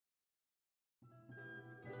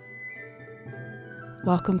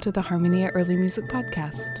Welcome to the Harmonia Early Music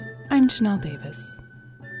Podcast. I'm Janelle Davis.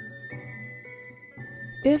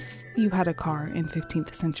 If you had a car in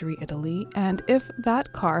 15th century Italy, and if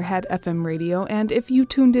that car had FM radio, and if you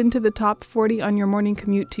tuned into the top 40 on your morning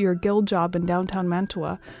commute to your guild job in downtown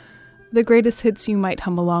Mantua, the greatest hits you might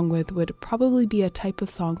hum along with would probably be a type of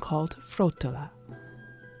song called frottola.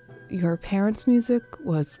 Your parents' music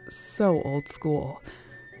was so old school,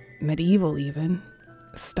 medieval even,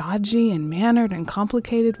 stodgy and mannered and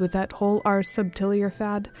complicated with that whole ars subtilior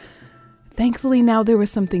fad. Thankfully now there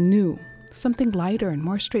was something new, something lighter and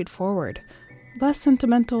more straightforward, less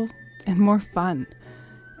sentimental and more fun.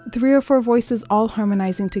 3 or 4 voices all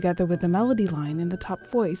harmonizing together with the melody line in the top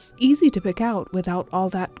voice, easy to pick out without all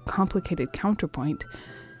that complicated counterpoint.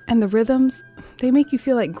 And the rhythms, they make you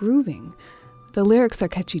feel like grooving. The lyrics are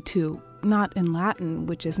catchy too, not in Latin,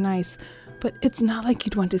 which is nice, but it's not like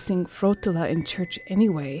you'd want to sing frottola in church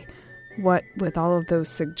anyway, what with all of those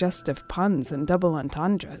suggestive puns and double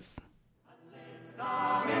entendres.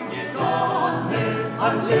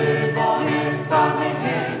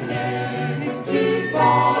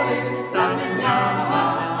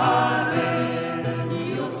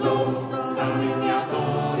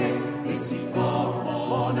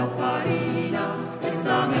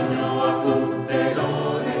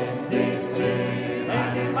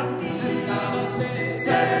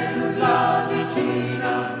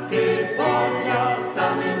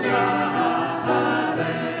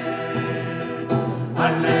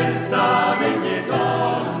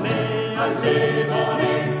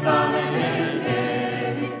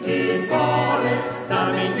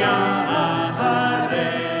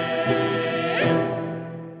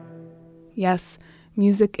 Yes,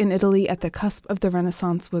 music in Italy at the cusp of the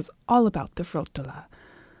Renaissance was all about the frottola.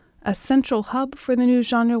 A central hub for the new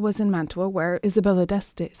genre was in Mantua, where Isabella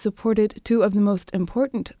d'Este supported 2 of the most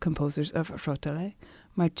important composers of frottole,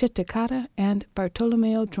 Marcetta Cara and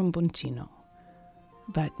Bartolomeo Tromboncino.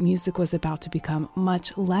 But music was about to become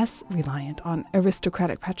much less reliant on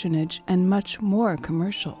aristocratic patronage and much more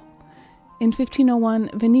commercial. In 1501,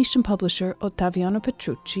 Venetian publisher Ottaviano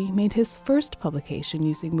Petrucci made his first publication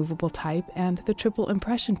using movable type and the triple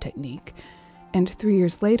impression technique, and 3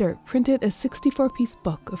 years later printed a 64-piece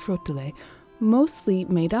book of frottole, mostly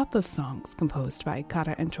made up of songs composed by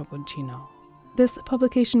Cara and Tromboncino. This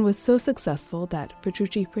publication was so successful that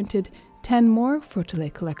Petrucci printed 10 more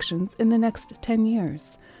frottole collections in the next 10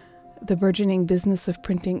 years. The burgeoning business of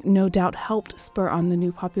printing no doubt helped spur on the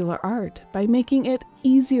new popular art by making it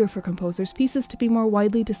easier for composers' pieces to be more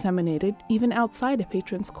widely disseminated even outside a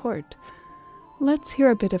patron's court. Let's hear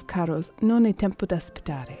a bit of Caro's Non è tempo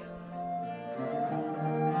d'aspettare.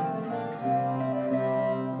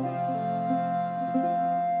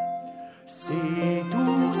 Se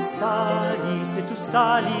tu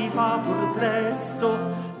sali va pur presto,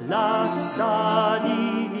 la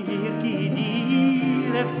salir chi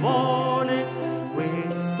dire vuole.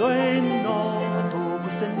 Questo è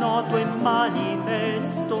noto e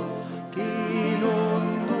manifesto, che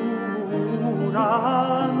non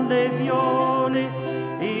duran le viole,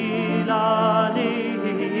 e la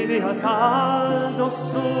neve a caldo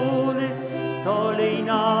sole in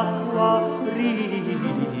acqua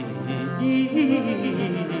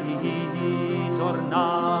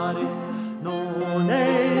tornare. Non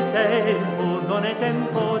è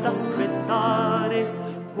tempo d'aspettare,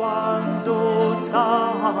 quando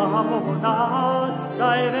savonazza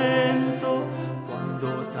e vento,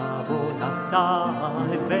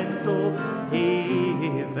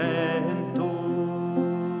 e vento.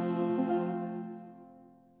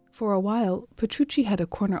 For a while, Petrucci had a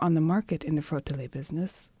corner on the market in the frottole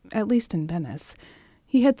business, at least in Venice.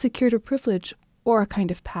 He had secured a privilege, or a kind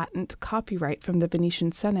of patent copyright from the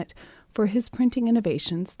Venetian Senate, for his printing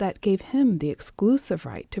innovations that gave him the exclusive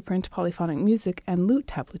right to print polyphonic music and lute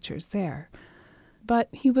tablatures there. But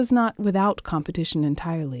he was not without competition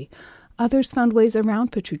entirely. Others found ways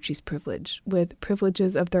around Petrucci's privilege, with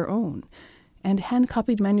privileges of their own. And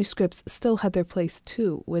hand-copied manuscripts still had their place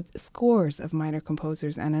too, with scores of minor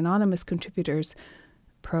composers and anonymous contributors,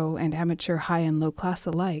 pro and amateur, high and low class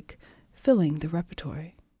alike, filling the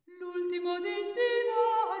repertory.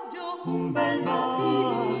 Un bel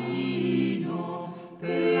mattino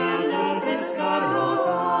per la fresca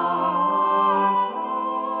rosata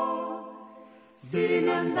se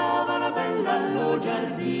ne andava la bella allo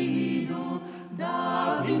giardino,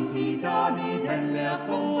 da 20 damiselle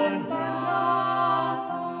accompagnata,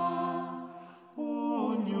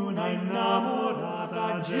 ognuna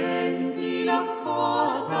innamorata, gentile,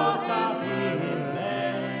 accorta e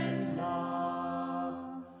bella.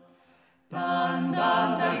 Dan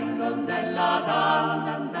dan da in dondella, dan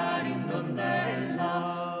dan da in dondella,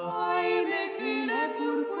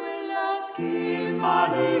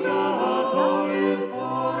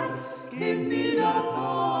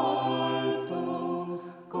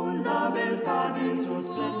 ca din sus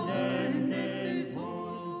splendente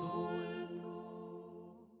voltul.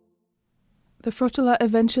 The Frottola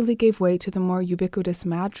eventually gave way to the more ubiquitous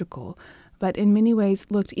madrigal, but in many ways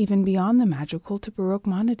looked even beyond the madrigal to Baroque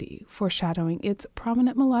monody, foreshadowing its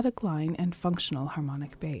prominent melodic line and functional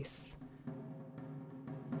harmonic bass.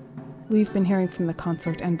 We've been hearing from the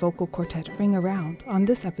consort and vocal quartet Ring Around on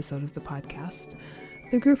this episode of the podcast.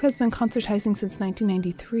 The group has been concertizing since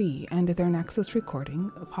 1993, and their Naxos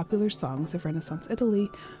recording, Popular Songs of Renaissance Italy,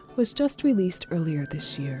 was just released earlier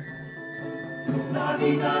this year. La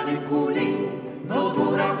vida di Culi no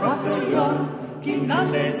dura 4 giorni, chi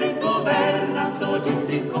n'attese governa so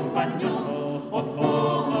gentil compagnon. Oh, oh,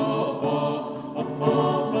 oh, oh, oh,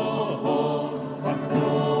 oh, oh, oh,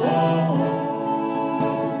 oh.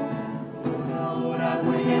 Ora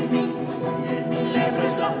Guglielmi ledro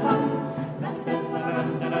es la fam, la stempa la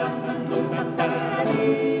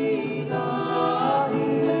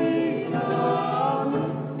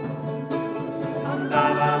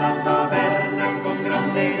andava la taverna con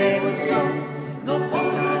grande devozione, non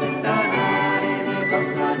potrà dentanare né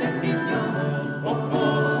borsa del pignon. Oh, oh,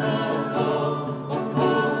 oh, oh, oh,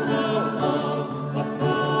 oh, oh, oh,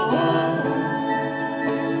 oh.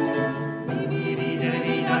 Mi vide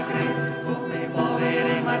vinagre come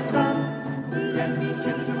povere marzane, gli amici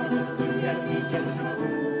del giorno, gli amici del giorno.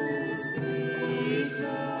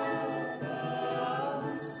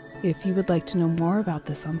 If you would like to know more about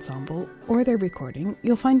this ensemble or their recording,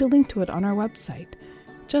 you'll find a link to it on our website.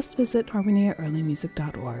 Just visit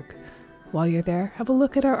harmoniaearlymusic.org. While you're there, have a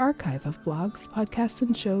look at our archive of blogs, podcasts,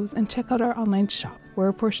 and shows, and check out our online shop, where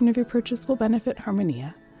a portion of your purchase will benefit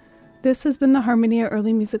Harmonia. This has been the Harmonia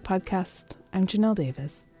Early Music Podcast. I'm Janelle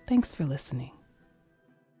Davis. Thanks for listening.